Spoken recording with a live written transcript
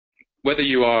Whether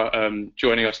you are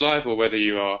joining us live or whether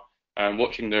you are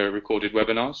watching the recorded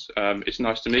webinars, it's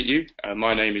nice to meet you.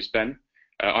 My name is Ben.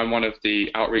 I'm one of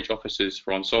the outreach officers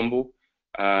for Ensembl,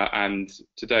 and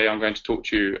today I'm going to talk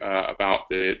to you about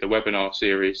the webinar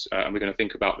series, and we're going to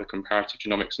think about the comparative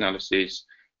genomics analyses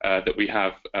that we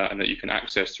have and that you can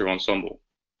access through Ensembl.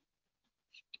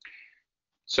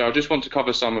 So I just want to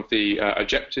cover some of the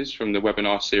objectives from the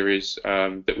webinar series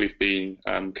that we've been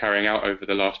carrying out over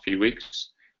the last few weeks.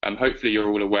 Hopefully you're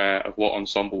all aware of what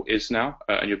Ensembl is now,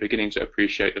 and you're beginning to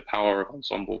appreciate the power of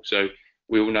Ensembl. So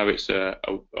we all know it's a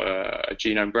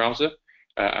genome browser,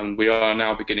 and we are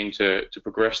now beginning to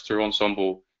progress through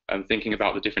Ensembl and thinking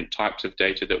about the different types of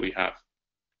data that we have.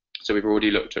 So we've already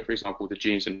looked at, for example, the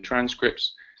genes and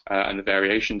transcripts and the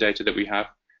variation data that we have.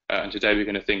 And today we're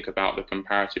going to think about the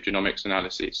comparative genomics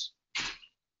analyses.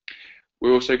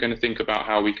 We're also going to think about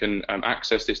how we can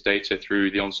access this data through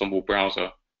the Ensembl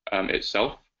browser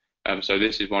itself. So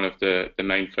this is one of the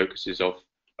main focuses of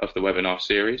the webinar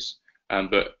series.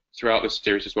 But throughout the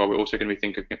series as well, we're also going to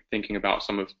be thinking about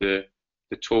some of the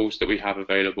tools that we have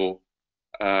available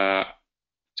to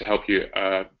help you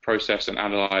process and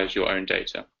analyze your own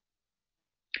data.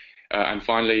 And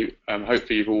finally,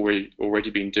 hopefully you've already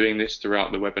been doing this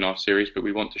throughout the webinar series, but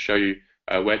we want to show you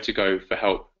where to go for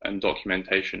help and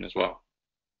documentation as well.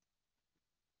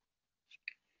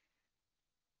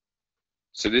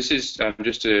 So this is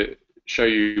just to show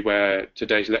you where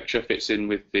today's lecture fits in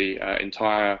with the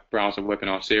entire browser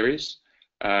webinar series.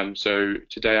 So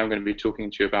today I'm going to be talking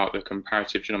to you about the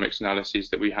comparative genomics analyses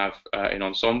that we have in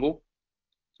Ensembl.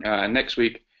 Next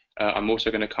week, I'm also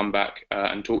going to come back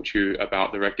and talk to you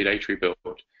about the regulatory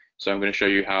build. So I'm going to show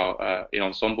you how in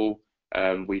Ensembl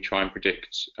we try and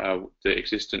predict the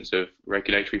existence of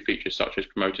regulatory features such as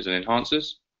promoters and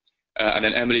enhancers. And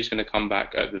then Emily's going to come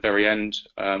back at the very end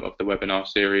of the webinar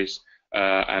series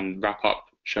and wrap up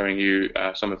showing you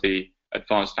some of the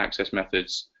advanced access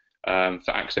methods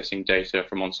for accessing data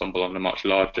from Ensembl on a much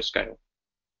larger scale.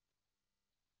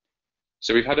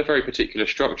 So we've had a very particular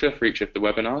structure for each of the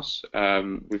webinars.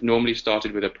 We've normally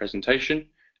started with a presentation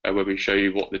where we show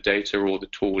you what the data or the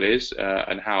tool is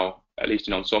and how, at least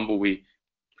in Ensembl, we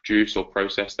produce or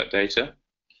process that data.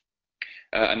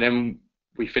 And then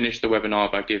we finish the webinar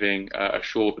by giving a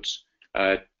short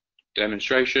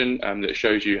demonstration that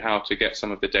shows you how to get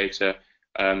some of the data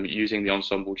using the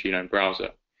Ensembl genome browser.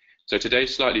 So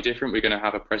today's slightly different. We're going to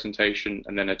have a presentation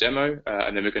and then a demo,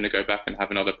 and then we're going to go back and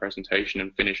have another presentation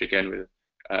and finish again with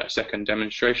a second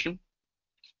demonstration.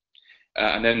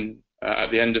 And then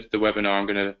at the end of the webinar, I'm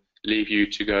going to leave you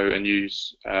to go and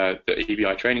use the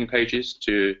EBI training pages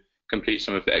to complete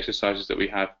some of the exercises that we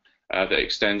have that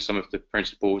extend some of the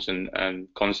principles and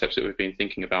concepts that we've been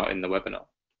thinking about in the webinar.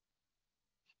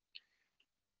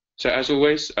 So as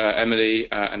always,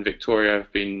 Emily and Victoria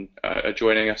have been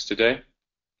joining us today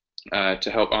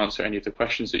to help answer any of the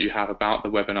questions that you have about the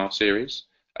webinar series,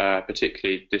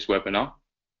 particularly this webinar.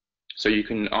 So you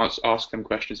can ask them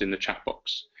questions in the chat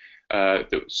box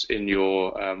that's in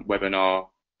your webinar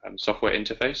software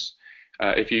interface.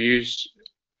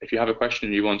 If you have a question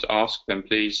and you want to ask, then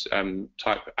please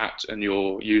type @ and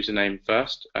your username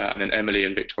first, and then Emily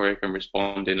and Victoria can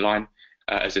respond in line,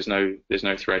 as there's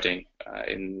no threading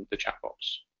in the chat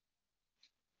box.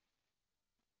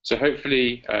 So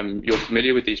hopefully you're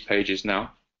familiar with these pages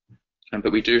now,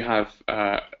 but we do have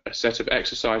a set of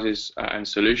exercises and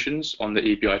solutions on the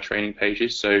EBI training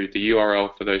pages. So the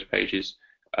URL for those pages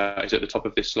is at the top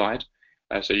of this slide.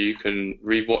 So you can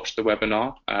re-watch the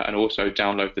webinar and also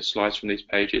download the slides from these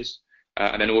pages,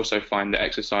 and then also find the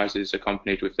exercises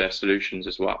accompanied with their solutions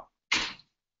as well.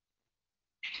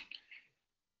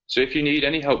 So if you need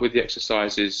any help with the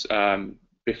exercises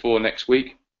before next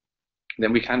week,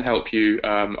 then we can help you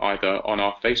either on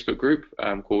our Facebook group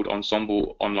called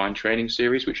Ensembl Online Training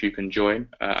Series, which you can join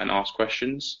and ask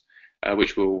questions,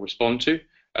 which we'll respond to,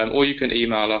 or you can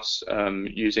email us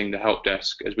using the help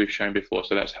desk as we've shown before.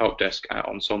 So that's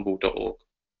helpdesk@ensembl.org.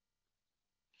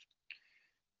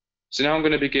 So now I'm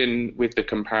going to begin with the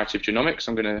comparative genomics.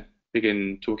 I'm going to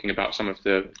begin talking about some of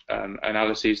the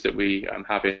analyses that we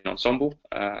have in Ensembl.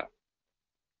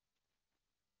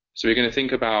 So we're going to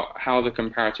think about how the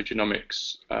comparative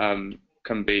genomics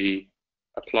can be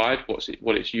applied,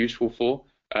 what it's useful for,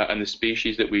 and the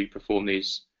species that we perform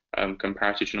these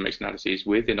comparative genomics analyses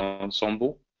with in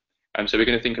Ensembl. So we're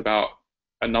going to think about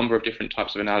a number of different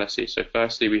types of analyses. So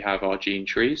firstly, we have our gene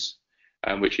trees,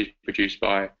 which is produced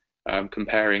by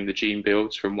comparing the gene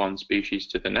builds from one species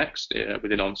to the next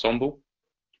within Ensembl.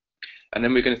 And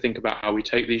then we're going to think about how we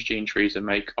take these gene trees and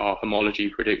make our homology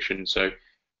predictions, so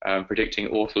predicting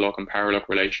ortholog and paralog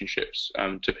relationships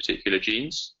to particular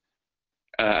genes.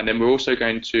 And then we're also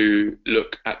going to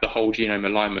look at the whole genome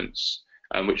alignments,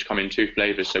 which come in two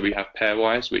flavors. So we have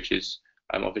pairwise, which is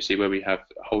obviously where we have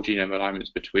whole genome alignments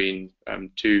between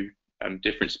two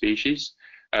different species,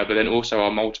 but then also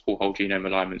our multiple whole genome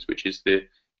alignments, which is the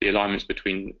alignments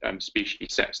between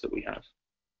species sets that we have.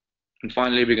 And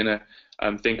finally, we're going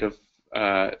to think of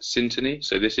synteny.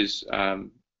 So this is a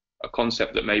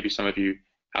concept that maybe some of you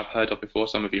have heard of before,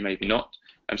 some of you maybe not.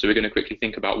 So we're going to quickly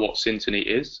think about what synteny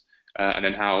is, and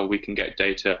then how we can get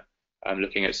data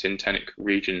looking at syntenic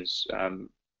regions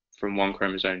from one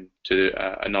chromosome to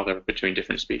another between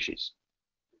different species.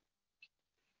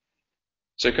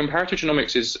 So comparative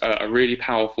genomics is a really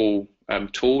powerful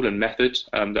tool and method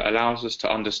that allows us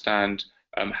to understand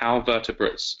how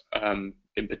vertebrates,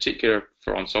 in particular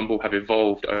for Ensembl, have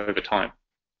evolved over time.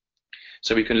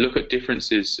 So we can look at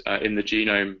differences in the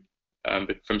genome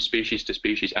from species to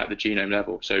species at the genome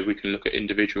level. So we can look at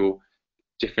individual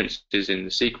differences in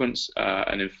the sequence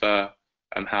and infer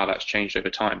how that's changed over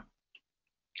time.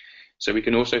 So we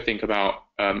can also think about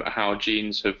how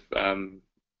genes have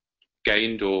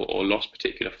gained or lost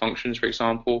particular functions, for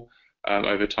example,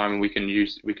 over time, and we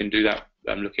can do that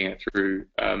looking at through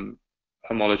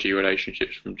homology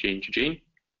relationships from gene to gene.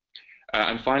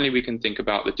 And finally, we can think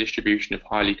about the distribution of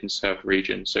highly conserved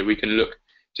regions. So we can look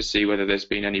to see whether there's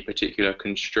been any particular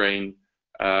constraint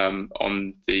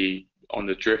on the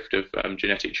drift of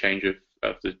genetic change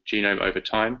of the genome over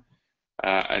time,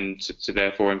 and to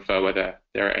therefore infer whether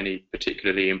there are any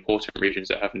particularly important regions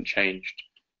that haven't changed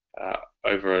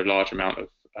over a large amount of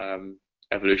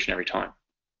evolutionary time.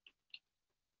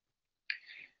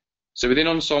 So within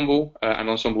Ensembl and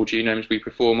Ensembl genomes, we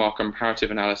perform our comparative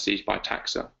analyses by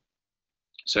taxa.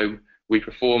 So we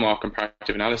perform our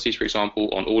comparative analyses, for example,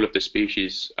 on all of the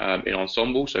species in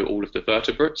Ensembl, so all of the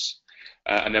vertebrates.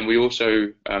 And then we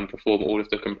also perform all of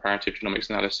the comparative genomics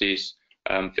analyses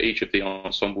for each of the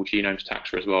Ensembl genomes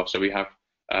taxa as well. So we have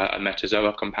a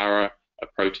metazoa comparer, a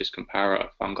protist comparer, a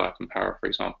fungi comparer, for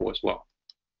example, as well.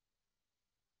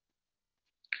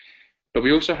 But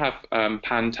we also have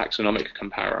pan-taxonomic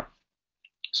comparer.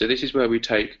 So this is where we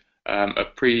take a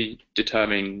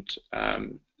predetermined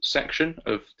section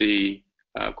of the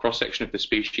cross-section of the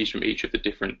species from each of the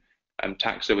different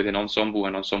taxa within Ensembl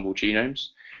and Ensembl genomes.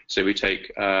 So we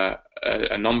take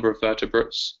a number of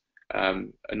vertebrates,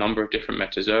 a number of different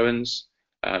metazoans,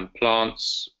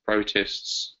 plants,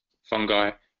 protists,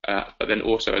 fungi, but then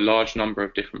also a large number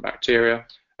of different bacteria,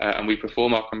 and we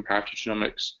perform our comparative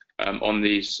genomics on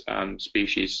these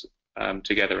species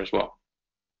together as well.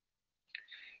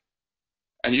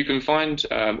 And you can find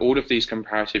all of these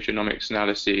comparative genomics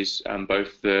analyses,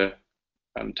 both the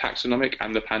taxonomic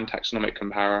and the pan-taxonomic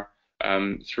comparer,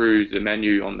 through the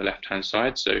menu on the left-hand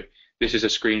side. So this is a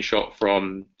screenshot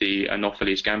from the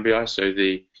Anopheles gambiae, so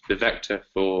the vector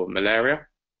for malaria.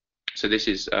 So this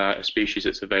is a species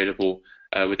that's available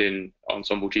within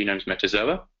Ensembl genomes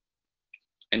metazoa.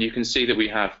 And you can see that we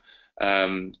have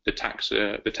the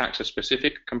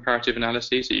taxa-specific comparative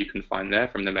analyses that you can find there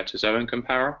from the metazoan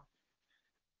comparer.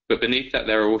 But beneath that,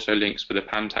 there are also links for the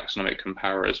pan-taxonomic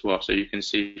comparer as well. So you can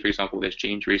see, for example, there's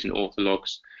gene trees and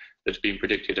orthologs that's been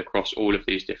predicted across all of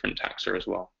these different taxa as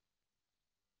well.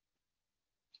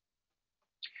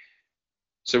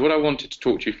 So what I wanted to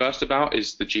talk to you first about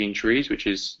is the gene trees, which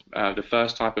is the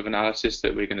first type of analysis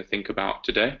that we're going to think about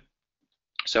today.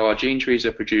 So our gene trees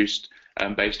are produced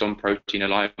based on protein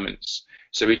alignments.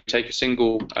 So we take a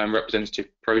single representative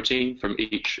protein from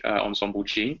each Ensembl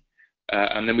gene,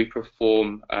 and then we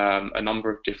perform a number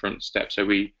of different steps. So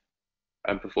we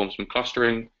perform some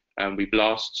clustering, and we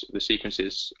blast the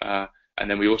sequences, and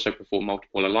then we also perform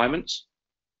multiple alignments.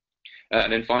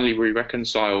 And then finally, we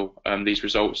reconcile these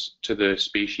results to the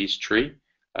species tree,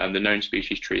 the known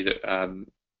species tree that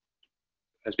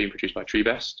has been produced by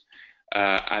TreeBest.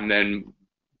 And then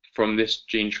from this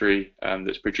gene tree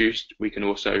that's produced, we can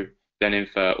also then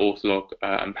infer ortholog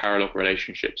and paralog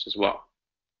relationships as well.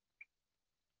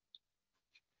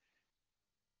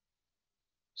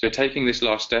 So taking this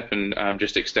last step and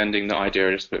just extending the idea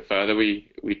a little bit further, we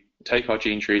take our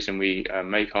gene trees and we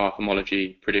make our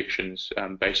homology predictions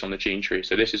based on the gene tree.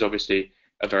 So this is obviously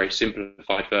a very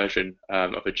simplified version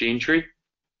of a gene tree.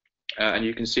 And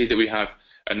you can see that we have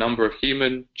a number of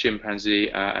human,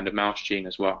 chimpanzee, and a mouse gene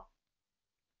as well.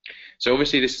 So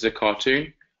obviously this is a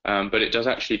cartoon, but it does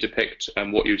actually depict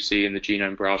what you see in the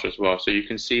genome browser as well. So you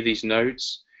can see these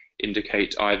nodes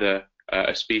indicate either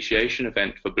a speciation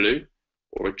event for blue,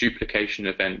 or a duplication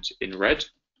event in red.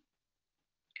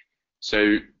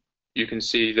 So you can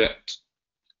see that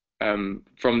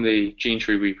from the gene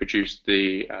tree we produced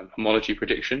the homology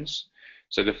predictions.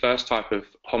 So the first type of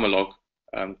homolog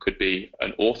could be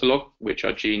an ortholog, which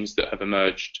are genes that have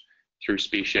emerged through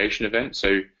speciation events.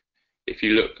 So if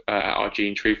you look at our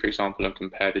gene tree, for example, and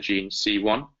compare the gene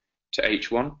C1 to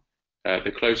H1,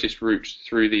 the closest route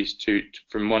through these two,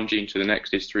 from one gene to the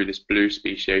next, is through this blue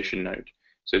speciation node.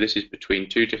 So this is between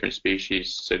two different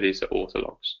species, so these are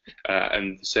orthologs.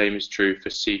 And the same is true for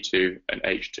C2 and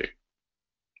H2.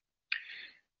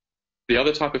 The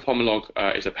other type of homolog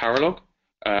is a paralog,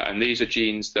 and these are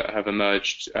genes that have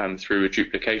emerged through a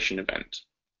duplication event.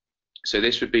 So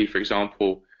this would be, for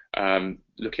example,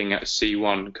 looking at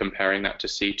C1, comparing that to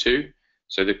C2.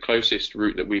 So the closest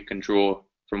route that we can draw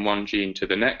from one gene to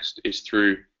the next is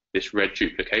through this red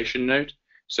duplication node.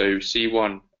 So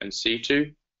C1 and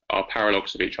C2 are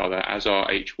paralogs of each other, as are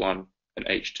H1 and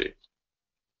H2.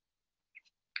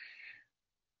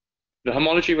 The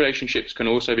homology relationships can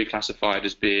also be classified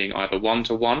as being either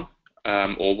one-to-one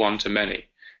or one-to-many.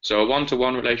 So a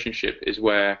one-to-one relationship is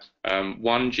where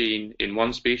one gene in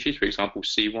one species, for example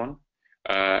C1,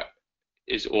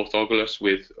 is orthogonal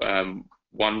with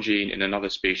one gene in another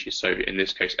species, so in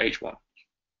this case H1.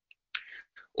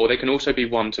 Or they can also be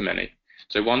one-to-many.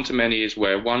 So one-to-many is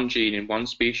where one gene in one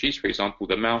species, for example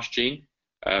the mouse gene,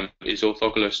 is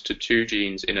orthogonal to two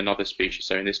genes in another species,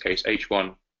 so in this case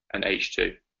H1 and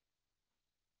H2.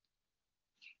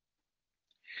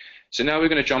 So now we're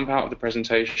going to jump out of the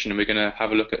presentation and we're going to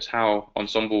have a look at how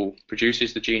Ensembl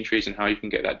produces the gene trees and how you can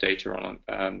get that data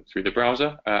on through the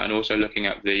browser, and also looking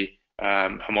at the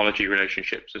homology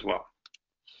relationships as well.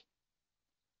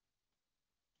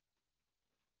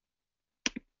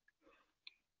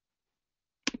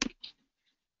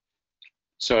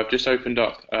 So I've just opened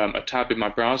up a tab in my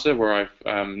browser where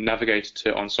I've navigated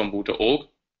to ensembl.org,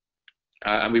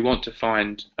 and we want to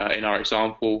find in our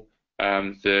example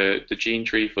the gene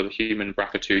tree for the human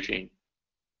BRCA2 gene.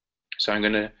 So I'm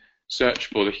going to search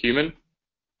for the human.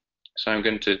 So I'm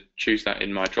going to choose that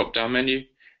in my drop-down menu,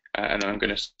 and I'm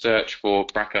going to search for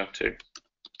BRCA2.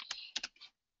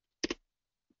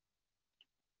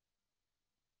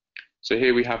 So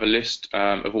here we have a list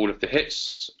of all of the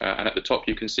hits, and at the top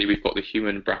you can see we've got the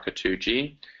human BRCA2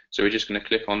 gene. So we're just going to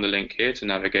click on the link here to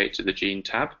navigate to the gene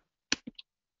tab.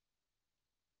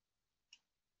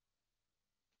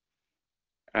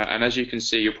 And as you can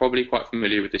see, you're probably quite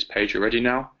familiar with this page already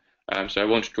now. So I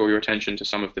want to draw your attention to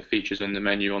some of the features in the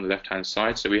menu on the left-hand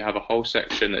side. So we have a whole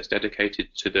section that's dedicated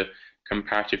to the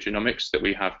comparative genomics that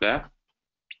we have there.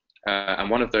 And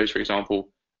one of those, for example,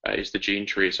 is the gene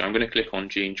tree. So I'm going to click on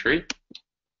gene tree.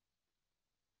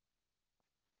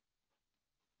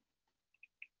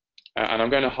 And I'm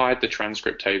going to hide the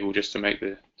transcript table just to make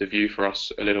the view for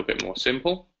us a little bit more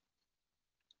simple.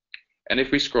 And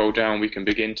if we scroll down, we can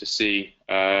begin to see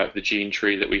the gene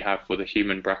tree that we have for the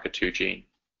human BRCA2 gene.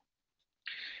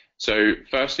 So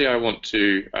firstly, I want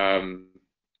to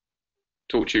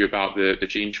talk to you about the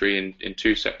gene tree in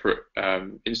two separate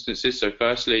instances. So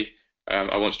firstly,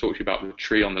 I want to talk to you about the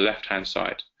tree on the left-hand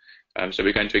side. So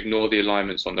we're going to ignore the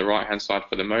alignments on the right-hand side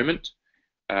for the moment.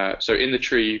 So in the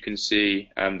tree, you can see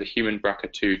the human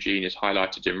BRCA2 gene is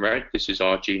highlighted in red. This is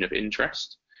our gene of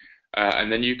interest.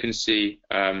 And then you can see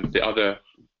the other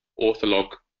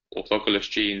orthogonal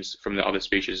genes from the other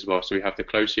species as well. So we have the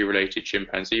closely related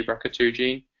chimpanzee BRCA2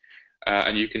 gene,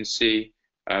 and you can see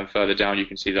further down, you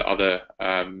can see the other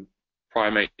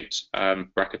primate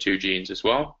BRCA2 genes as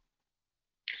well.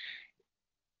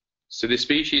 So the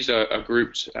species are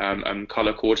grouped and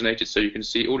color coordinated, so you can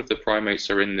see all of the primates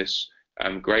are in this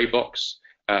gray box,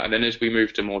 and then as we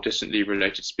move to more distantly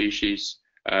related species,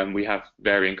 we have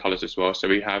varying colors as well. So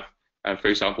we have, for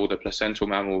example, the placental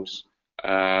mammals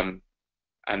and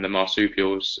the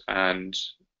marsupials and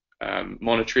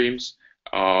monotremes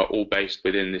are all based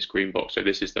within this green box. So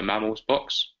this is the mammals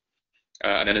box.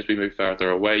 And then as we move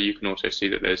further away, you can also see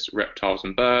that there's reptiles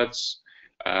and birds,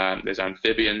 there's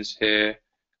amphibians here,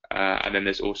 and then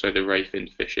there's also the ray-finned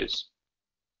fishes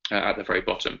at the very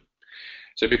bottom.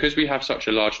 So because we have such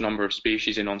a large number of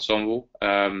species in Ensembl,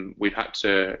 we've had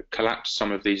to collapse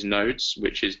some of these nodes,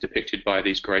 which is depicted by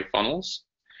these grey funnels.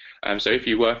 So if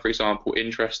you were, for example,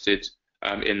 interested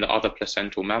in the other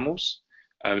placental mammals,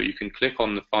 you can click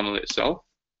on the funnel itself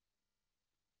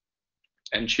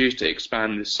and choose to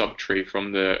expand this subtree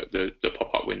from the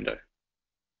pop-up window.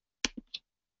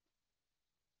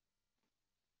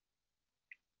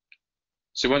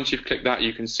 So once you've clicked that,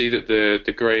 you can see that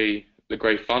the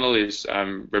grey funnel is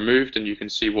removed, and you can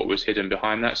see what was hidden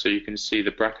behind that. So you can see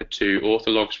the BRCA2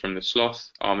 orthologs from the sloth,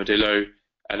 armadillo,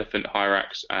 elephant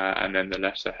hyrax, and then the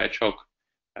lesser hedgehog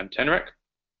and tenrec.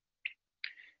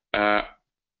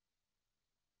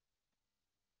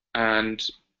 And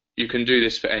you can do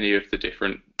this for any of the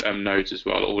different nodes as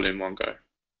well, all in one go.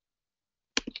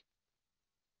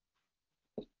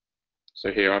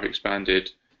 So here I've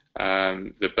expanded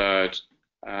the bird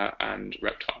and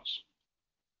reptiles.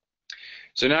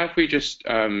 So now if we just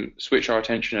switch our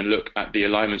attention and look at the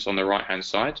alignments on the right-hand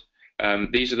side,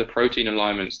 these are the protein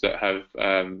alignments that have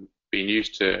been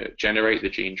used to generate the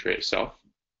gene tree itself.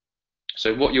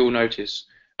 So what you'll notice,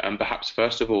 perhaps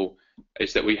first of all,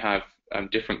 is that we have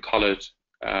different colored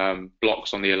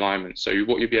blocks on the alignment. So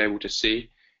what you'll be able to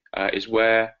see is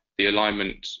where the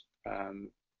alignment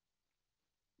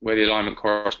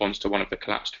corresponds to one of the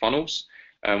collapsed funnels.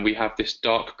 We have this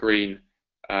dark green,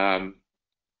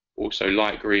 also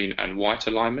light green and white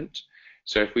alignment.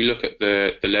 So if we look at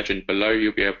the legend below,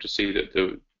 you'll be able to see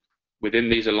that within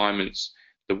these alignments,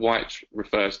 the white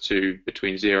refers to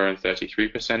between 0 and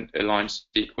 33% aligned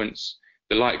sequence,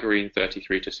 the light green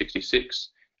 33 to 66,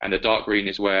 and the dark green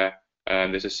is where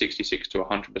there's a 66 to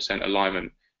 100%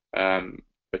 alignment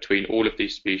between all of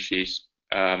these species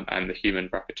and the human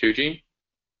BRCA2 gene.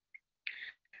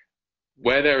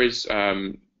 Where there is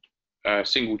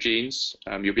single genes,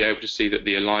 you'll be able to see that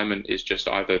the alignment is just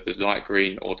either the light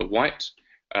green or the white,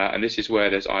 and this is where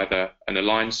there's either an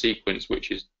aligned sequence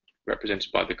which is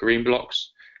represented by the green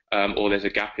blocks, or there's a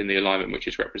gap in the alignment which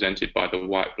is represented by the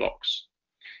white blocks.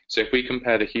 So if we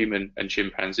compare the human and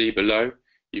chimpanzee below,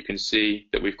 you can see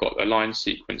that we've got a line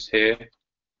sequence here,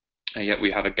 and yet we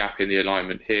have a gap in the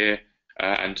alignment here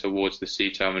and towards the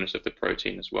C-terminus of the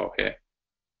protein as well here.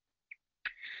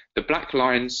 The black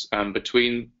lines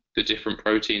between the different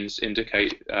proteins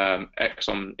indicate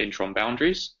exon-intron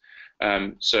boundaries.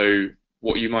 So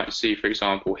what you might see, for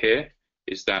example, here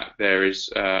is that there is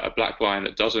a black line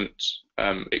that doesn't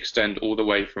extend all the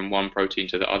way from one protein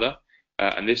to the other,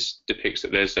 and this depicts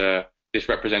that this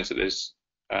represents that there's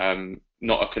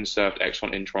not a conserved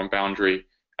exon-intron boundary,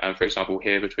 for example,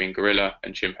 here between gorilla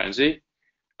and chimpanzee.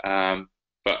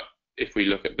 But if we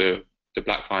look at the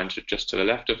black line just to the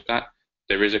left of that,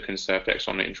 there is a conserved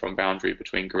exon-intron boundary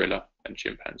between gorilla and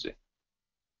chimpanzee.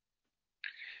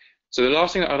 So the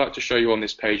last thing that I'd like to show you on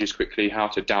this page is quickly how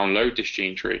to download this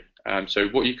gene tree. So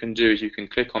what you can do is you can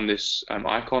click on this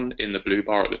icon in the blue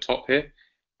bar at the top here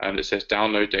that says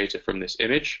download data from this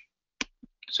image.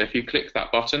 So if you click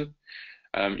that button,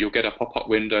 you'll get a pop-up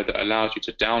window that allows you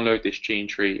to download this gene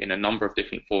tree in a number of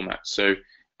different formats. So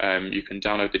you can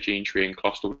download the gene tree in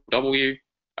ClustalW,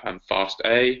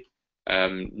 FastA,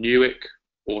 Newick,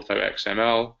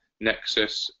 OrthoXML,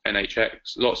 Nexus,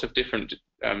 NHX, lots of different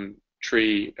gene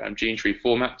tree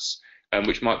formats,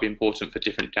 which might be important for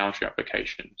different downstream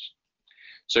applications.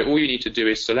 So all you need to do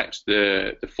is select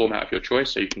the format of your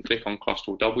choice. So you can click on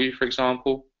ClustalW, for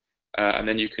example, and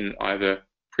then you can either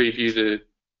preview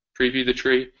the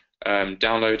tree,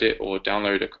 download it, or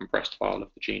download a compressed file of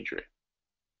the gene tree.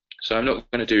 So I'm not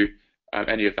going to do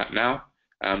any of that now,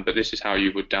 but this is how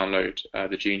you would download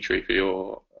the gene tree for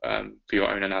your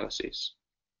own analyses.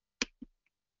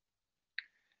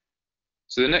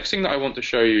 So the next thing that I want to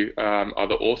show you are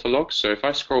the orthologs. So if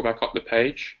I scroll back up the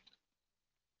page,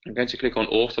 I'm going to click on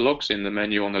orthologs in the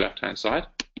menu on the left-hand side.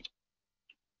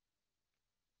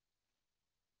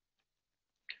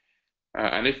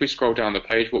 And if we scroll down the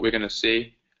page, what we're going to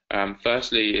see,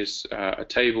 firstly, is a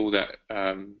table that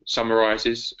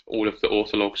summarizes all of the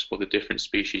orthologs for the different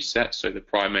species sets, so the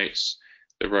primates,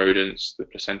 the rodents, the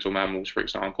placental mammals, for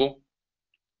example.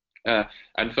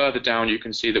 And further down, you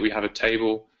can see that we have a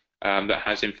table that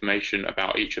has information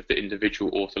about each of the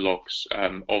individual orthologs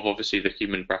of obviously the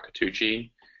human BRCA2 gene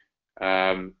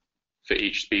for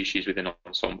each species within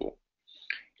Ensembl.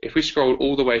 If we scroll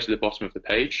all the way to the bottom of the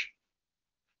page,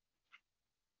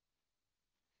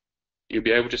 you'll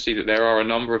be able to see that there are a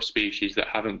number of species that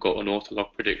haven't got an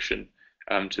ortholog prediction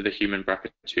to the human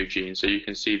BRCA2 gene. So you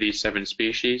can see these 7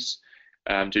 species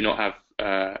do not have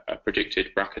a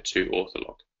predicted BRCA2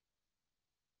 ortholog.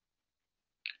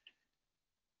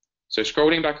 So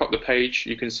scrolling back up the page,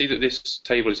 you can see that this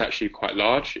table is actually quite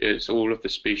large. It's all of the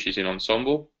species in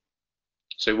Ensembl.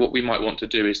 So what we might want to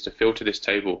do is to filter this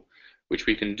table, which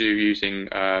we can do using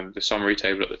the summary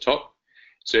table at the top.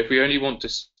 So if we only want to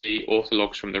see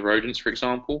orthologs from the rodents, for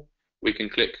example, we can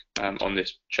click on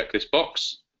this, check this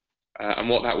box, and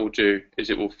what that will do is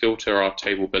it will filter our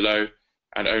table below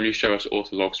and only show us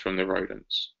orthologs from the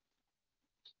rodents.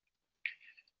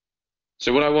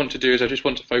 So what I want to do is I just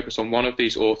want to focus on one of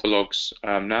these orthologs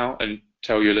now and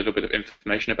tell you a little bit of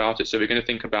information about it. So we're going to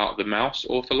think about the mouse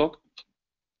ortholog.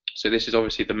 So this is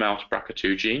obviously the mouse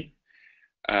BRCA2 gene,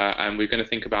 and we're going to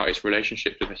think about its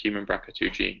relationship to the human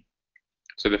BRCA2 gene.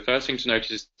 So the first thing to notice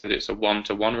is that it's a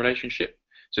 1-to-1 relationship.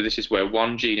 So this is where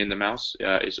one gene in the mouse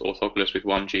is orthogonal with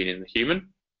one gene in the human.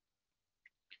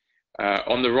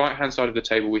 On the right-hand side of the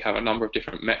table, we have a number of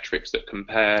different metrics that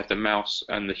compare the mouse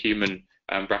and the human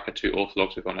BRCA2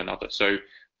 orthologs with one another. So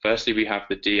firstly, we have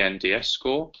the DNDS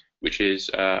score, which is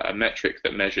a metric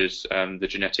that measures the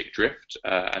genetic drift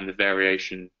and the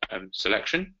variation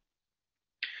selection.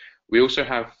 We also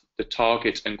have the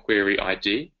target and query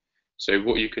ID. So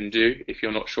what you can do, if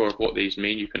you're not sure of what these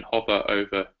mean, you can hover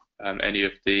over any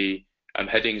of the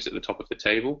headings at the top of the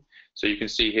table. So you can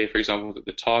see here, for example, that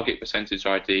the target percentage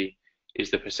ID is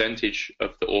the percentage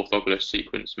of the orthogonal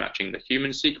sequence matching the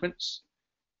human sequence,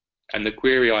 and the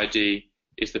query ID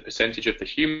is the percentage of the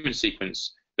human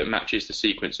sequence that matches the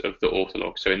sequence of the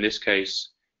ortholog. So in this case,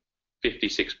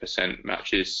 56%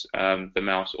 matches the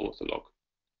mouse ortholog.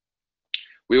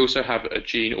 We also have a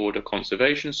gene order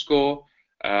conservation score,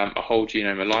 a whole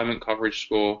genome alignment coverage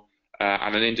score,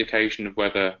 and an indication of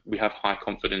whether we have high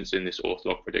confidence in this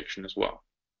ortholog prediction as well.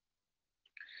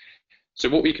 So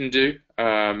what we can do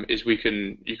is you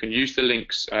can use the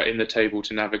links in the table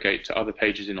to navigate to other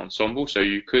pages in Ensembl. So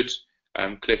you could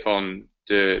click on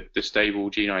the stable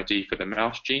gene ID for the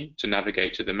mouse gene to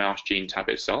navigate to the mouse gene tab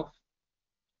itself.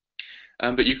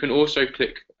 But you can also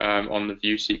click on the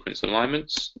view sequence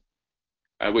alignments,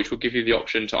 which will give you the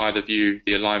option to either view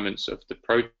the alignments of the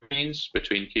proteins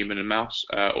between human and mouse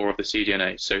or of the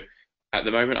cDNA. So at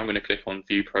the moment, I'm going to click on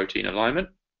view protein alignment.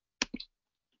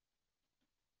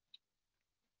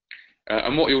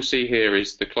 And what you'll see here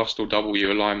is the clusteral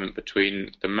W alignment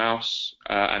between the mouse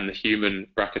and the human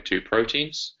BRCA2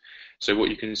 proteins. So what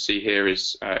you can see here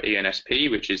is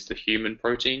ENSP, which is the human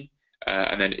protein,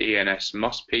 and then ENS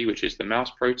MUSP, which is the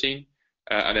mouse protein,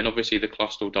 and then obviously the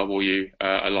clusteral W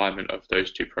alignment of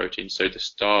those two proteins. So the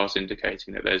stars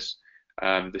indicating that there's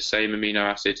the same amino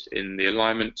acid in the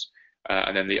alignment,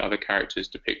 and then the other characters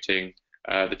depicting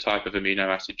the type of amino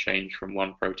acid change from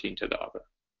one protein to the other.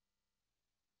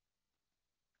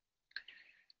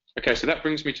 Okay, so that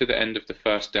brings me to the end of the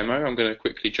first demo. I'm going to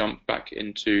quickly jump back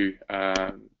into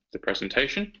the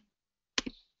presentation.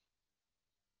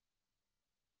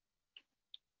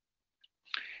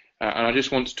 And I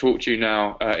just want to talk to you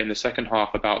now in the second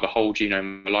half about the whole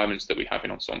genome alignments that we have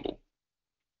in Ensembl.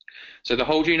 So the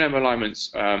whole genome alignments,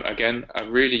 again, are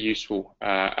really useful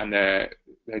and they're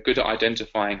good at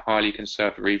identifying highly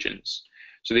conserved regions.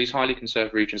 So these highly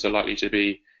conserved regions are likely to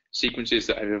be sequences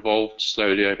that have evolved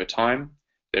slowly over time.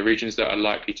 They're regions that are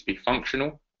likely to be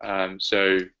functional,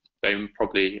 so they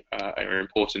probably are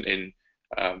important in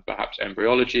perhaps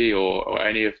embryology or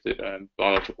any of the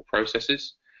biological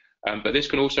processes. But this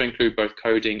can also include both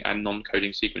coding and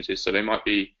non-coding sequences, so they might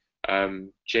be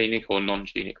genic or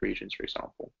non-genic regions, for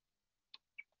example.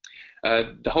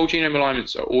 The whole genome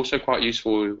alignments are also quite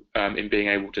useful in being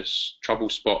able to trouble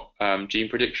spot gene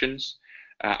predictions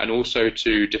and also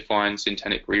to define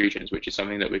syntenic regions, which is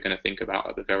something that we're going to think about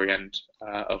at the very end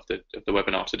of the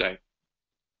webinar today.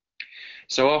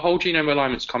 So our whole genome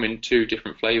alignments come in two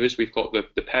different flavors. We've got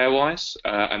the pairwise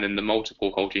and then the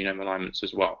multiple whole genome alignments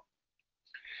as well.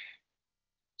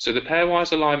 So the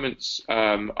pairwise alignments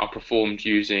are performed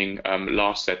using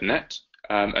last-said-net,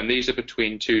 and these are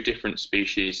between two different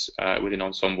species within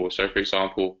Ensembl. So for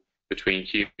example, between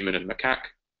human and macaque,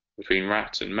 between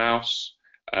rat and mouse,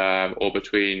 or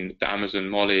between the Amazon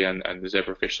molly and the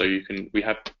zebrafish. So we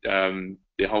have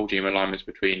the whole genome alignments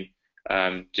between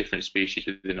different species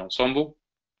within Ensembl.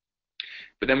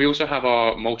 But then we also have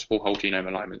our multiple whole genome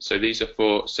alignments. So these are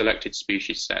for selected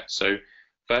species sets. So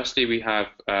firstly, we have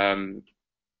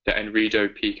the Enredo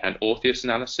Pecan Orpheus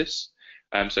analysis.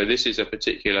 So this is a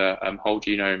particular whole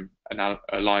genome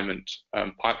alignment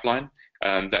pipeline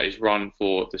that is run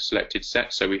for the selected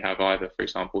set. So we have either, for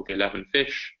example, the 11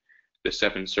 fish, the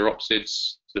 7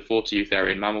 sauropsids, the 40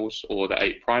 eutherian mammals, or the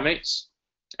 8 primates,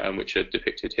 which are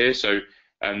depicted here. So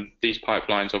these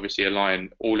pipelines obviously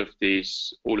align all of the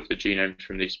genomes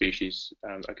from these species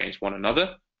against one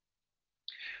another.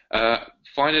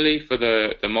 Finally, for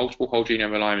the multiple whole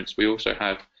genome alignments, we also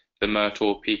have the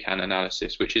Murtaugh Pecan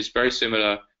analysis, which is very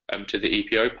similar to the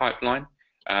EPO pipeline,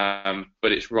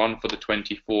 but it's run for the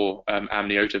 24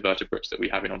 amniota vertebrates that we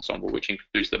have in Ensembl, which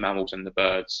includes the mammals and the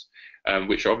birds,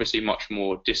 which are obviously much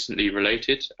more distantly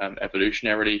related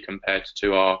evolutionarily compared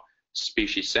to our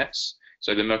species sets.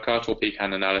 So the Murtaugh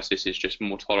Pecan analysis is just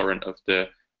more tolerant of the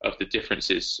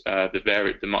differences,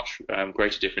 the much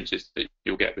greater differences that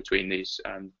you'll get between these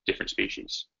different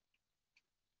species.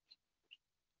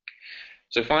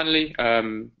 So finally,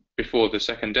 before the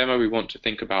second demo, we want to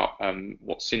think about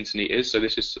what synteny is. So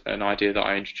this is an idea that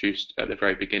I introduced at the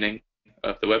very beginning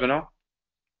of the webinar.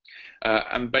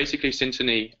 And basically,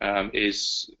 synteny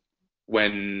is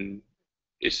when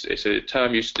it's a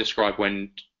term used to describe when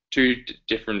two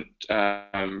different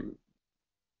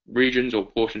regions or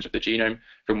portions of the genome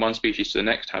from one species to the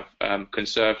next have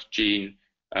conserved gene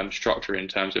structure in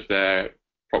terms of their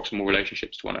proximal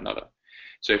relationships to one another.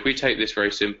 So if we take this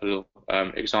very simple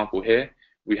example here,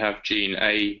 we have gene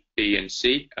A, B, and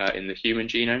C in the human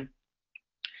genome.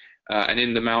 And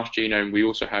in the mouse genome, we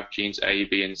also have genes A,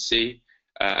 B, and C,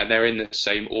 and they're in the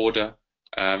same order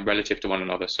relative to one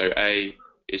another. So A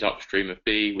is upstream of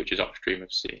B, which is upstream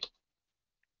of C.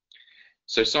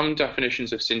 So some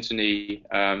definitions of synteny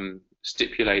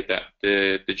stipulate that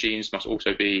the genes must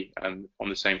also be on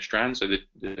the same strand, so the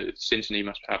synteny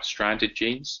must have stranded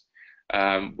genes,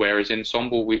 whereas in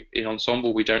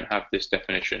Ensembl we don't have this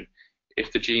definition.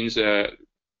 If the genes are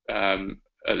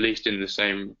at least in the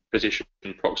same position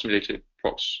proximally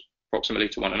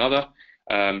to one another,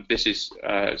 this is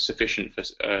sufficient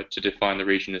to define the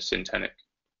region as syntenic.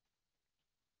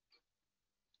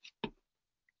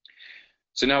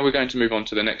 So now we're going to move on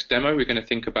to the next demo. We're going to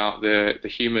think about the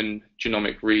human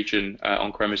genomic region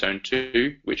on chromosome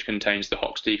 2, which contains the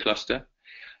HOXD cluster.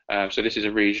 So this is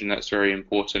a region that's very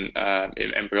important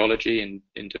in embryology and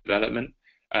in development.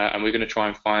 And we're going to try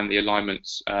and find the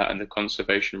alignments and the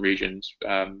conservation regions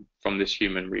from this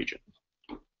human region.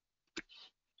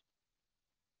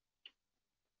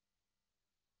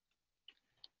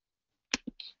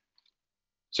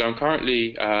 So I'm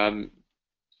currently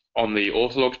on the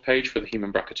orthologs page for the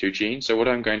human BRCA2 gene. So what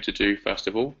I'm going to do first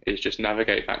of all is just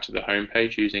navigate back to the home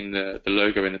page using the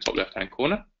logo in the top left-hand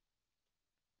corner.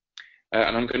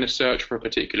 And I'm going to search for a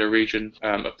particular region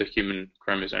of the human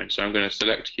chromosome. So I'm going to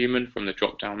select human from the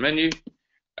drop-down menu,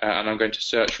 and I'm going to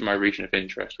search for my region of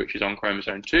interest, which is on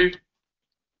chromosome 2.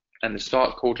 And the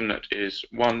start coordinate is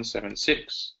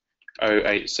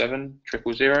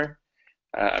 176.087.000.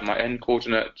 And my end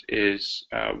coordinate is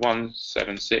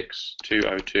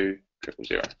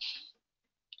 176.202.000.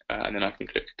 And then I can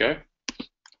click Go.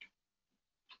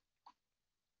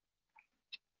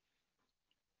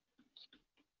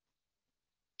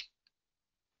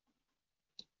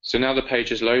 So now the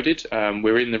page is loaded.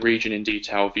 We're in the region in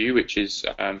detail view, which is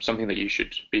something that you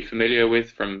should be familiar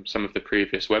with from some of the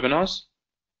previous webinars.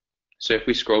 So if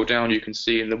we scroll down, you can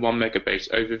see in the 1 megabase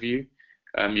overview,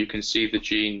 you can see the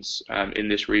genes in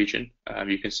this region.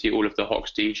 You can see all of the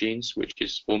HOXD genes, which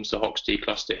forms the HOXD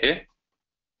cluster here.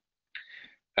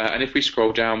 And if we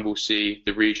scroll down, we'll see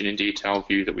the region in detail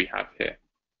view that we have here.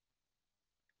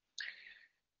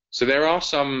 So there are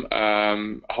some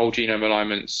whole genome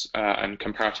alignments and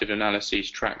comparative analyses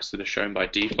tracks that are shown by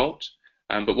default.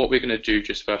 But what we're going to do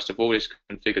just first of all is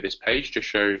configure this page to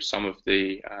show some of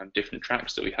the different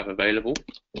tracks that we have available.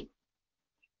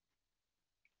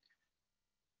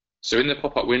 So in the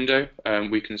pop-up window,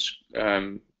 we can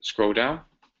scroll down.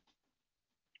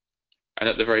 And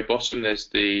at the very bottom, there's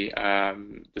the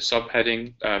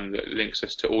subheading that links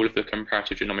us to all of the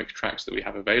comparative genomics tracks that we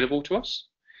have available to us.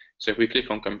 So if we click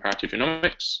on comparative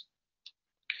genomics,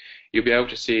 you'll be able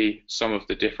to see some of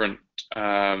the different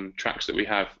tracks that we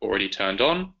have already turned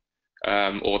on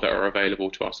or that are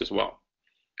available to us as well.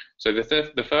 So the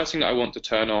first thing that I want to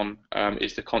turn on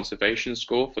is the conservation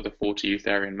score for the 40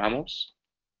 eutherian mammals.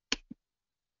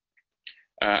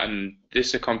 And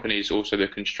this accompanies also the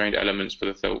constrained elements for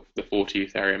the 40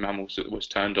 eutherian mammals that was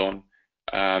turned on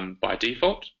by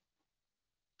default.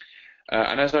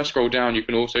 And as I scroll down, you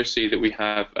can also see that we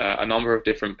have a number of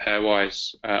different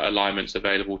pairwise alignments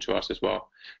available to us as well.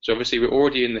 So obviously we're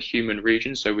already in the human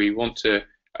region, so we want to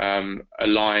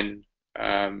align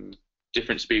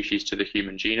different species to the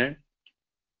human genome.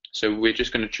 So we're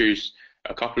just going to choose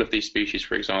a couple of these species,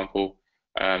 for example,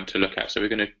 to look at. So we're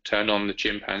going to turn on the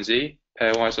chimpanzee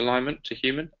pairwise alignment to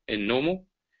human in normal.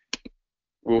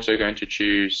 We're also going to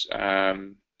choose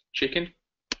chicken.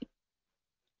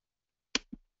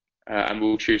 And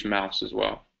we'll choose mouse as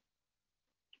well.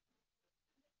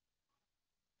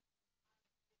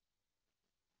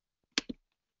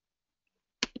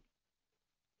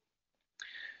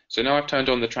 So now I've turned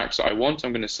on the tracks that I want.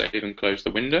 I'm going to save and close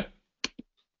the window.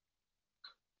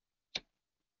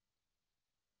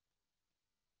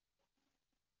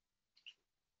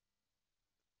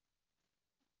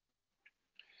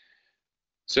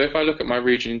 So if I look at my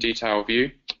region in detail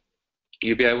view,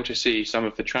 you'll be able to see some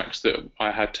of the tracks that I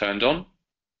had turned on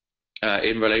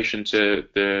in relation to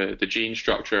the gene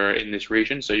structure in this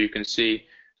region. So you can see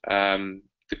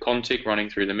the contig running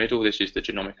through the middle. This is the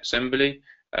genomic assembly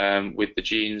with the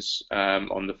genes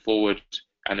on the forward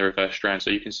and the reverse strand. So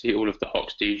you can see all of the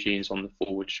HOXD genes on the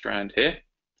forward strand here.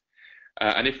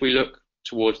 And if we look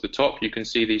towards the top, you can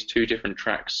see these two different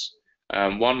tracks.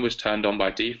 One was turned on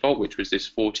by default, which was this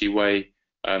 40-way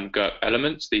GERT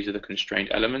elements. These are the constrained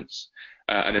elements.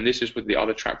 And then this is with the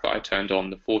other track that I turned on,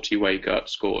 the 40-way GERT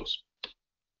scores.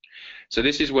 So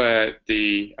this is where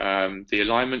the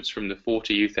alignments from the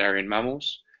 40 eutherian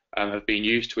mammals have been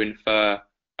used to infer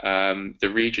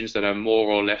the regions that are more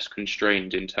or less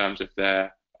constrained in terms of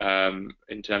their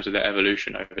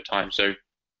evolution over time. So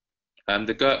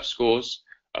the GERP scores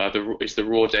is the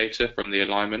raw data from the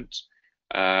alignment,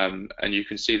 and you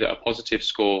can see that a positive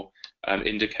score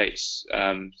indicates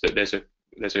that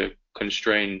there's a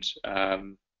constrained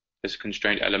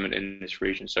element in this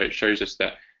region. So it shows us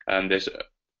that there's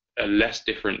a less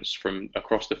difference from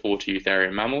across the 40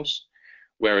 eutherian mammals,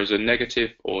 whereas a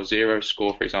negative or zero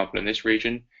score, for example, in this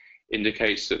region,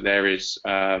 indicates that there's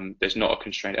not a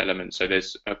constrained element. So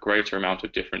there's a greater amount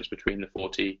of difference between the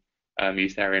 40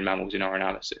 eutherian mammals in our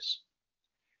analysis.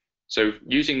 So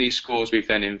using these scores, we've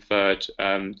then inferred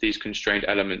these constrained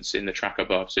elements in the track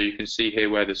above. So you can see here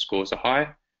where the scores are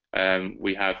high,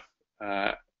 we have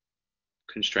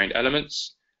constrained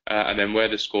elements, and then where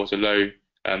the scores are low,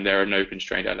 there are no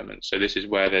constrained elements. So this is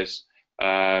where there's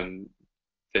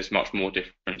much more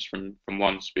difference from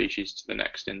one species to the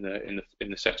next in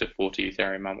the set of 40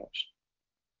 eutherian mammals.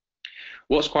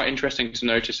 What's quite interesting to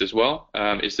notice as well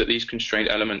is that these constrained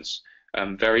elements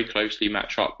very closely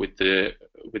match up with the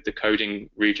coding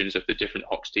regions of the different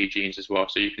HOXD genes as well.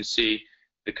 So you can see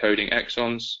the coding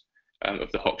exons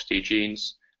of the HOXD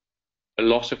genes a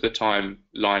lot of the time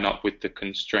line up with the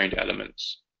constrained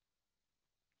elements.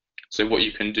 So what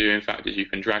you can do, in fact, is you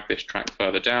can drag this track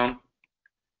further down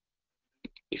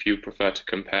if you prefer to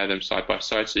compare them side by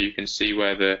side, so you can see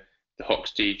where the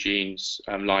HOXD genes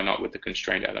line up with the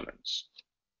constrained elements.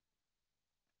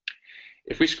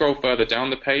 If we scroll further down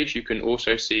the page, you can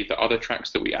also see the other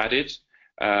tracks that we added.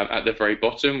 At the very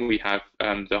bottom, we have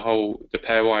the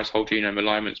pairwise whole genome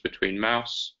alignments between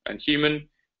mouse and human,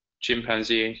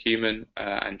 chimpanzee and human,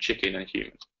 and chicken and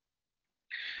human.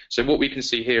 So what we can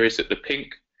see here is that the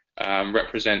pink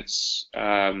represents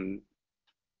an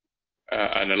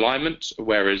alignment,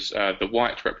 whereas the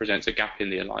white represents a gap in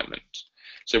the alignment.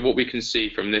 So what we can see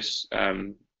from this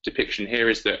depiction here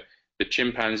is that the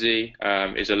chimpanzee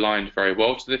is aligned very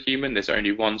well to the human. There's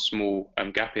only one small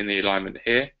gap in the alignment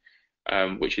here,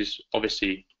 which is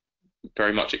obviously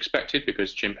very much expected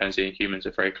because chimpanzee and humans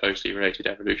are very closely related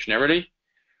evolutionarily.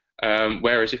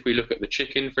 Whereas if we look at the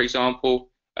chicken, for example,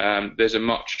 there's a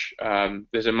much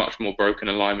more broken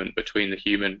alignment between the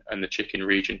human and the chicken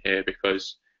region here,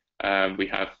 because we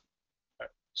have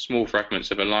small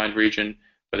fragments of aligned region,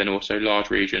 but then also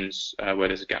large regions where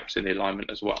there's gaps in the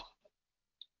alignment as well.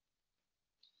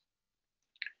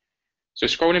 So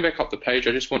scrolling back up the page,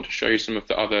 I just want to show you some of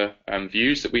the other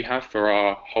views that we have for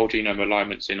our whole genome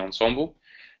alignments in Ensembl.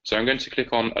 So I'm going to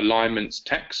click on Alignments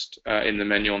Text in the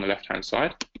menu on the left-hand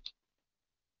side.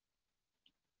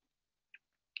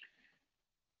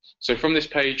 So from this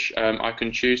page, I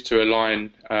can choose to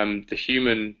align the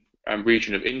human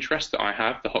region of interest that I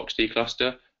have, the HOXD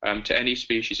cluster, to any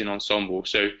species in Ensembl.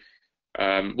 So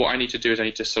what I need to do is I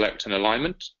need to select an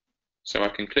alignment. So I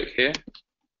can click here,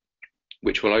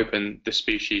 which will open the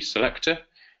species selector.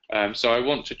 So I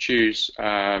want to choose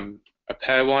a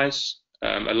pairwise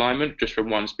alignment just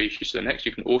from one species to the next.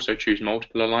 You can also choose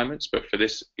multiple alignments, but for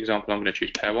this example, I'm going to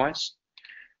choose pairwise.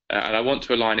 And I want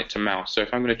to align it to mouse. So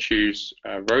if I'm going to choose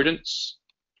rodents,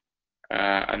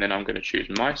 and then I'm going to choose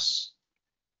mice,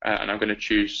 and I'm going to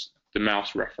choose the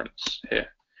mouse reference here.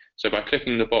 So by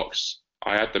clicking the box,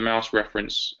 I add the mouse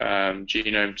reference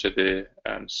genome to the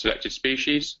selected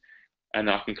species, and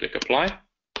then I can click apply.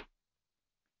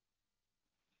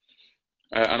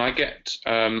 And I get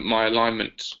my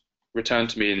alignment returned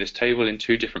to me in this table in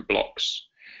two different blocks.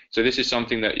 So this is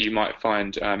something that you might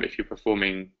find if you're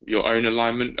performing your own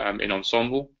alignment in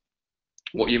Ensembl.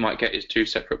 What you might get is two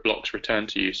separate blocks returned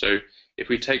to you. So if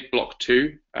we take block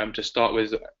 2 to start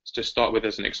with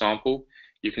as an example,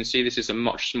 you can see this is a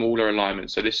much smaller alignment.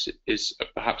 So this is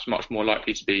perhaps much more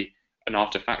likely to be an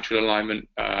artifactual alignment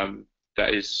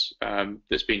that's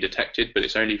been detected, but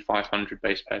it's only 500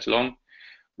 base pairs long.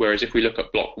 Whereas if we look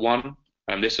at block 1,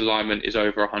 this alignment is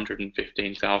over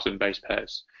 115,000 base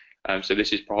pairs. So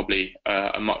this is probably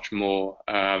a much more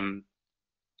an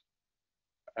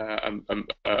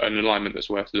alignment that's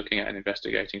worth looking at and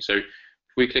investigating. So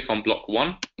if we click on block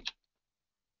 1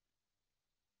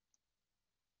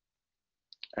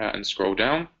 and scroll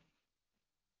down,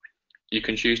 you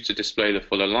can choose to display the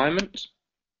full alignment.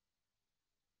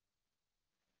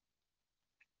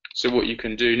 So what you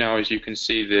can do now is you can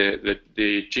see the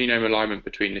genome alignment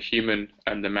between the human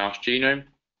and the mouse genome,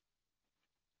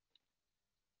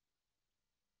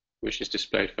 which is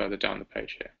displayed further down the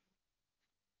page here.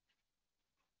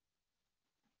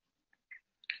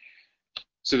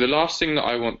 So the last thing that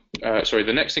I want,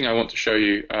 the next thing I want to show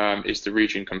you is the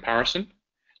region comparison.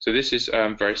 So this is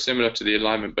very similar to the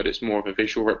alignment, but it's more of a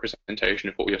visual representation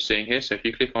of what you're seeing here. So if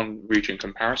you click on region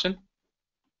comparison,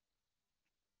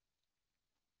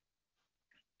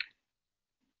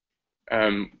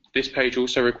 this page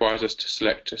also requires us to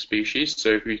select a species. So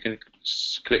if you can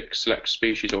click select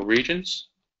species or regions,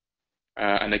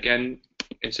 and again,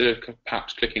 instead of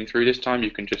perhaps clicking through this time,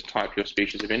 you can just type your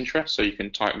species of interest. So you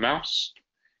can type mouse.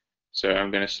 So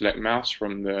I'm going to select mouse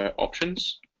from the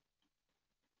options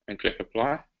and click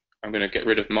apply. I'm going to get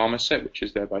rid of marmoset, which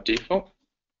is there by default,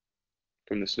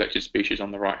 from the selected species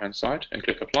on the right hand side, and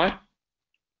click apply.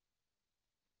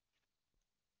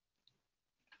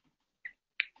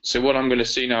 So what I'm going to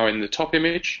see now in the top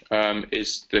image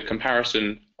is the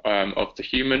comparison of the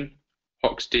human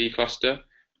HOXD cluster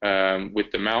with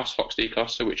the mouse HOXD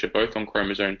cluster, which are both on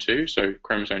chromosome 2, so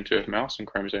chromosome 2 of mouse and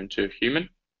chromosome 2 of human.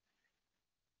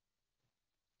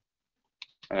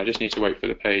 I just need to wait for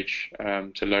the page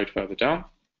to load further down.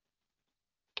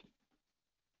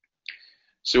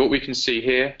 So what we can see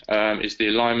here is the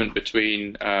alignment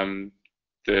between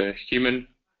the human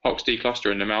HOXD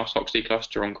cluster and the mouse HOXD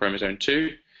cluster on chromosome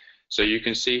 2. So you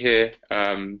can see here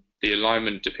the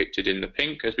alignment depicted in the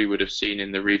pink, as we would have seen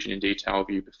in the region in detail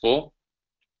view before.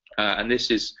 And this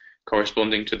is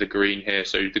corresponding to the green here.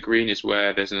 So the green is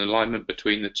where there's an alignment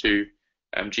between the two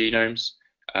genomes,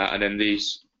 and then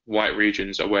these white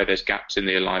regions are where there's gaps in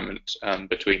the alignment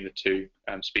between the two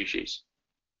species.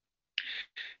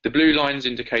 The blue lines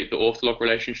indicate the ortholog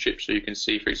relationship. So you can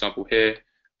see, for example, here,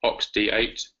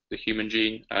 HOXD8, the human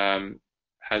gene,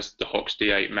 has the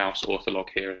HOXD8 mouse ortholog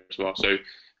here as well. So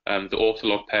the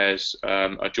ortholog pairs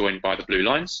are joined by the blue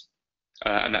lines,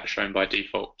 and that's shown by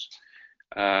default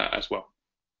as well.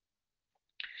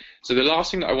 So the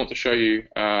last thing that I want to show you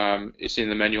is in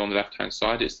the menu on the left-hand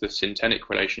side. It's the syntenic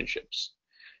relationships.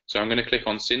 So I'm going to click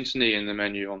on synteny in the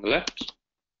menu on the left.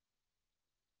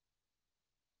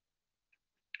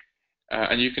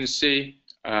 And you can see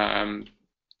that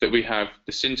we have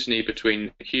the synteny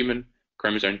between human,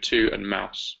 chromosome 2, and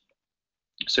mouse.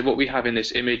 So what we have in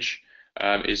this image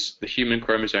is the human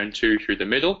chromosome 2 through the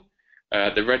middle.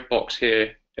 The red box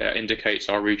here indicates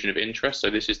our region of interest, so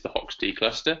this is the HOXD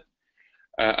cluster.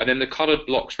 And then the coloured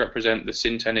blocks represent the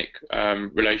syntenic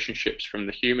relationships from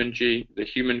the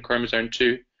human chromosome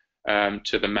 2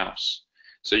 to the mouse.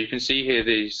 So you can see here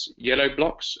these yellow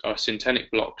blocks are syntenic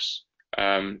blocks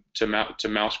to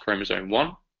mouse chromosome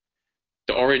 1.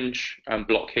 The orange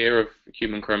block here of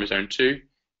human chromosome 2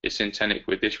 is syntenic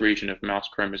with this region of mouse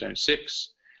chromosome 6.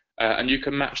 And you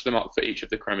can match them up for each of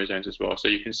the chromosomes as well. So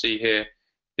you can see here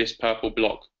this purple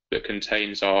block that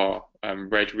contains our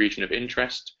red region of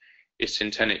interest is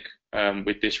syntenic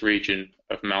with this region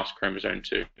of mouse chromosome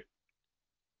 2.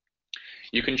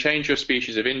 You can change your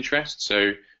species of interest.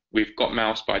 So we've got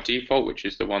mouse by default, which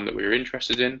is the one that we're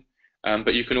interested in.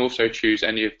 But you can also choose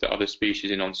any of the other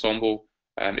species in Ensembl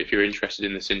if you're interested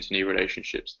in the synteny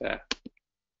relationships there.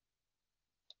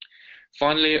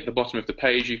 Finally, at the bottom of the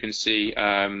page, you can see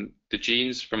the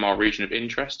genes from our region of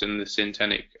interest and the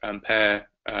syntenic pair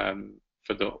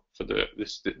for the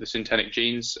syntenic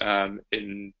genes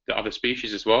in the other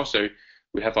species as well. So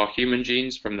we have our human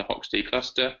genes from the HOXD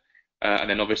cluster, and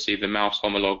then obviously the mouse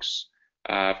homologs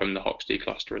from the HOXD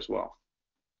cluster as well.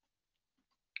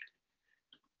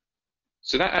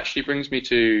 So that actually brings me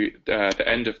to the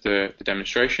end of the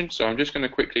demonstration. So I'm just going to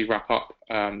quickly wrap up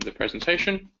the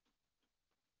presentation.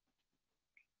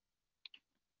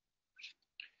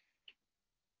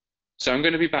 So I'm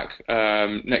going to be back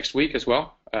next week as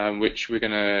well, which is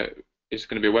going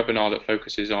to be a webinar that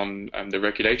focuses on the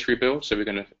regulatory build. So we're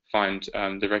going to find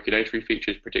the regulatory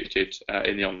features predicted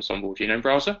in the Ensembl genome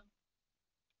browser.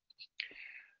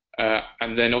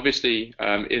 And then obviously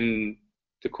in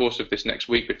the course of this next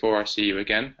week, before I see you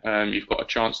again, you've got a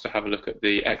chance to have a look at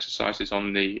the exercises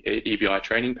on the EBI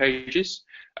training pages.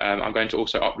 I'm going to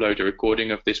also upload a recording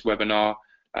of this webinar,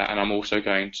 and I'm also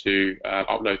going to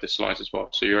upload the slides as well,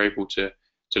 so you're able to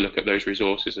look at those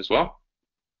resources as well.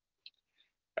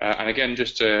 And again,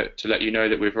 just to let you know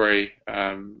that we're very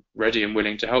ready and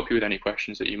willing to help you with any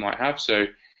questions that you might have. So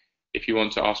if you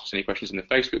want to ask us any questions in the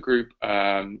Facebook group,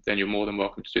 then you're more than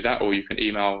welcome to do that, or you can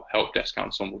email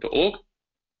help@ensembl.org.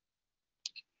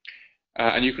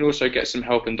 And you can also get some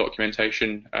help and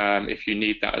documentation if you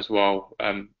need that as well,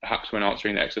 perhaps when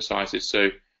answering the exercises. So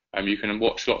you can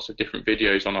watch lots of different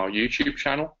videos on our YouTube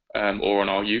channel or on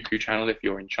our Youku channel if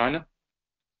you're in China.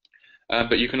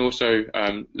 But you can also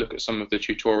look at some of the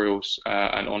tutorials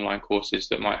and online courses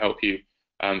that might help you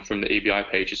from the EBI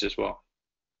pages as well.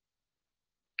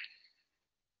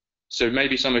 So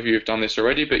maybe some of you have done this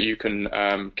already, but you can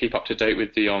keep up to date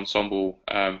with the Ensembl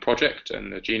project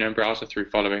and the genome browser through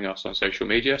following us on social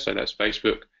media. So that's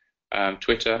Facebook,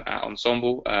 Twitter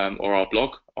 @Ensembl, or our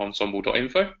blog,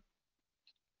 ensembl.info.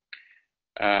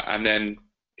 And then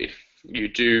if you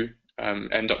do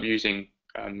end up using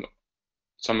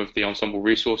some of the Ensembl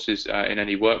resources in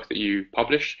any work that you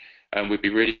publish, we'd be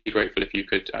really grateful if you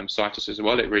could cite us as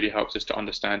well. It really helps us to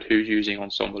understand who's using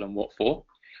Ensembl and what for.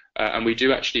 And we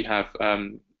do actually have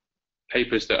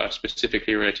papers that are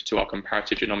specifically related to our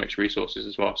comparative genomics resources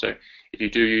as well. So if you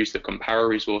do use the compara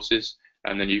resources,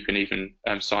 and then you can even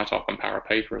cite our compara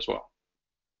paper as well.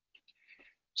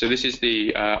 So this is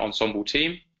the Ensembl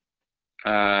team.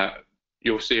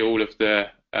 You'll see all of the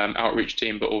outreach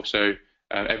team, but also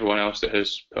everyone else that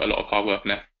has put a lot of hard work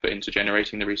and effort into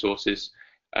generating the resources,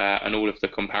 and all of the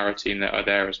compara team that are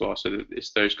there as well. So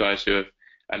it's those guys who have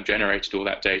generated all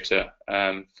that data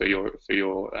for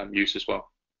your use as well.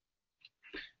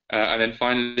 And then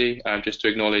finally, just to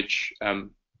acknowledge the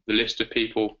list of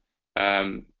people,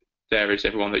 there is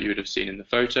everyone that you would have seen in the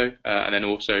photo, and then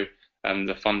also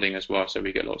the funding as well. So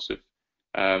we get lots of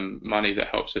money that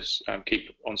helps us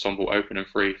keep Ensembl open and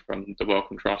free from the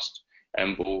Wellcome Trust,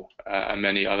 Ensembl, and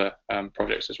many other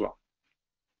projects as well.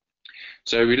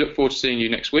 So we look forward to seeing you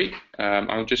next week.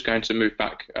 I'm just going to move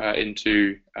back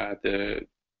into the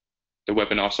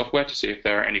webinar software to see if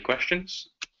there are any questions.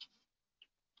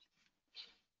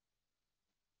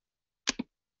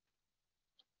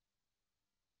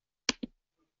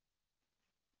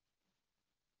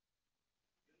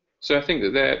 So I think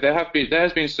that there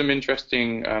has been some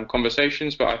interesting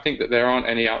conversations, but I think that there aren't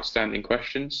any outstanding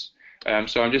questions.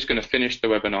 So I'm just going to finish the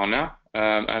webinar now,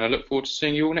 and I look forward to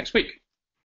seeing you all next week.